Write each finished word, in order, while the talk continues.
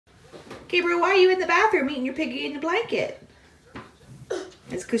Gabriel, why are you in the bathroom eating your piggy in the blanket?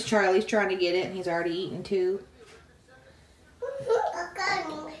 It's because Charlie's trying to get it and he's already eaten too.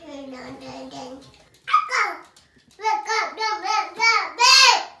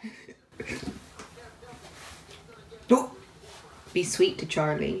 Oh, be sweet to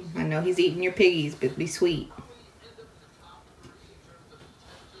Charlie. I know he's eating your piggies, but be sweet.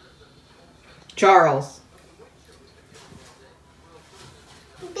 Charles.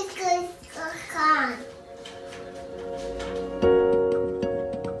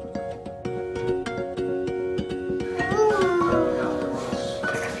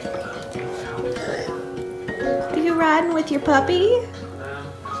 Are you riding with your puppy?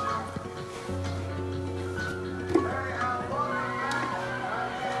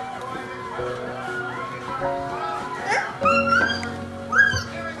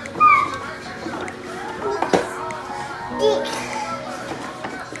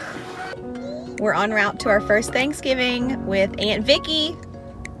 We're en route to our first Thanksgiving with Aunt Vicky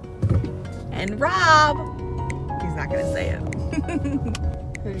and Rob. He's not gonna say it.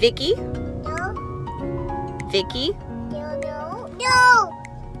 Vicky? No. Vicky? No.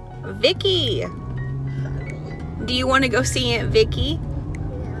 Vicky! Do you want to go see Aunt Vicky?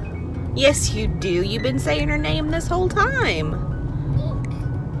 No. Yes, you do. You've been saying her name this whole time.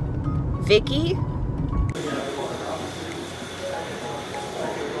 Vicky?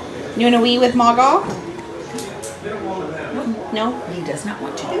 You want to wee with Maga? No, he does not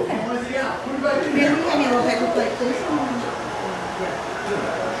want to do that. Baby, have me a little paper plate, please.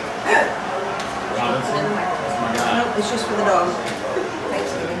 Nope, it's just for the dog.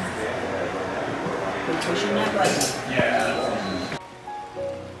 Thanksgiving. We're pushing that button. Yeah.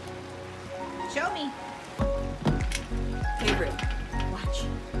 Show me. Favorite. Watch.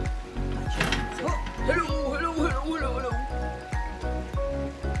 Watch. Oh, hello, hello, hello, hello, hello.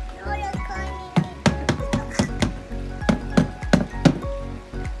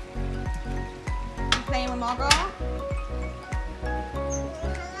 Playing with Margot?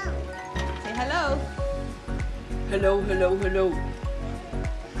 Say hello. Hello, hello, hello.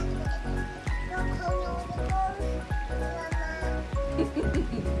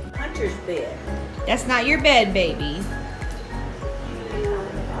 Hunter's bed. That's not your bed, baby.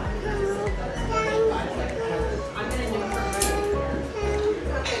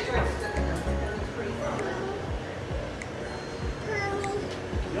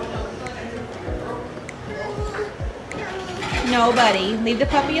 No, buddy. Leave the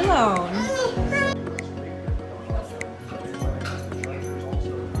puppy alone.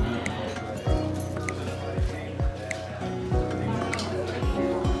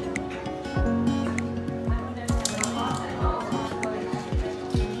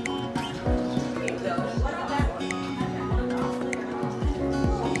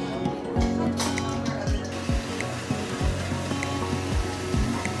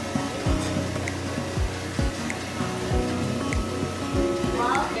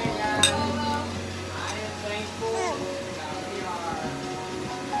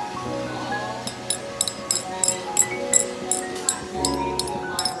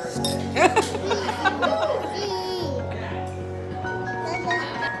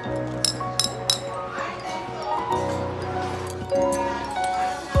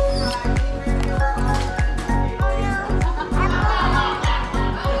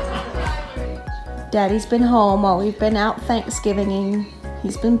 Daddy's been home while we've been out Thanksgiving-ing.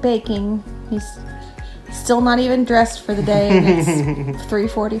 He's been baking. He's still not even dressed for the day, and it's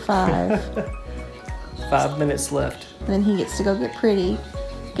 3:45. 5 minutes left. And then he gets to go get pretty.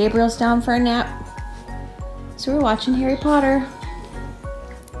 Gabriel's down for a nap. So we're watching Harry Potter.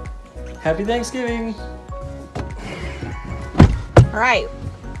 Happy Thanksgiving! All right,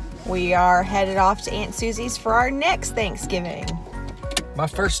 we are headed off to Aunt Susie's for our next Thanksgiving. My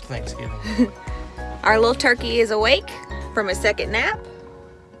first Thanksgiving. Our little turkey is awake from a second nap.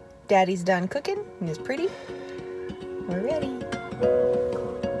 Daddy's done cooking and is pretty. We're ready.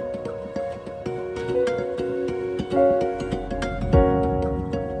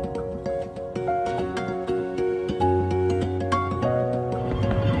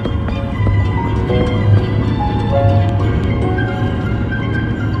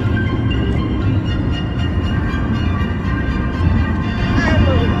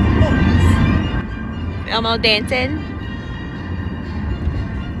 Elmo dancing.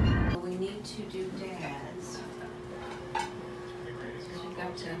 We need to do Dad's. We've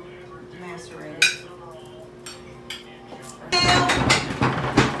got to macerate it.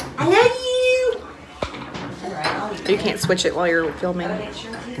 I love you! Alright, you can't switch it while you're filming.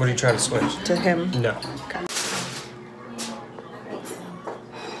 What are you trying to switch? To him. No. Okay.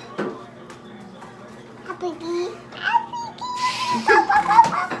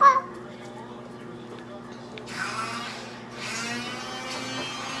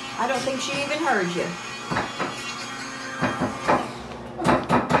 don't think she even heard you.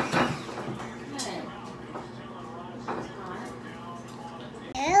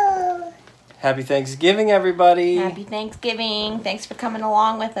 No. Happy Thanksgiving, everybody. Happy Thanksgiving. Thanks for coming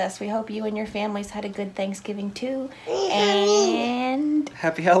along with us. We hope you and your families had a good Thanksgiving too. And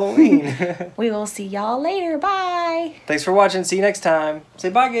Happy Halloween. we will see y'all later. Bye. Thanks for watching. See you next time. Say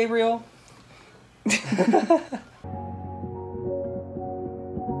bye, Gabriel.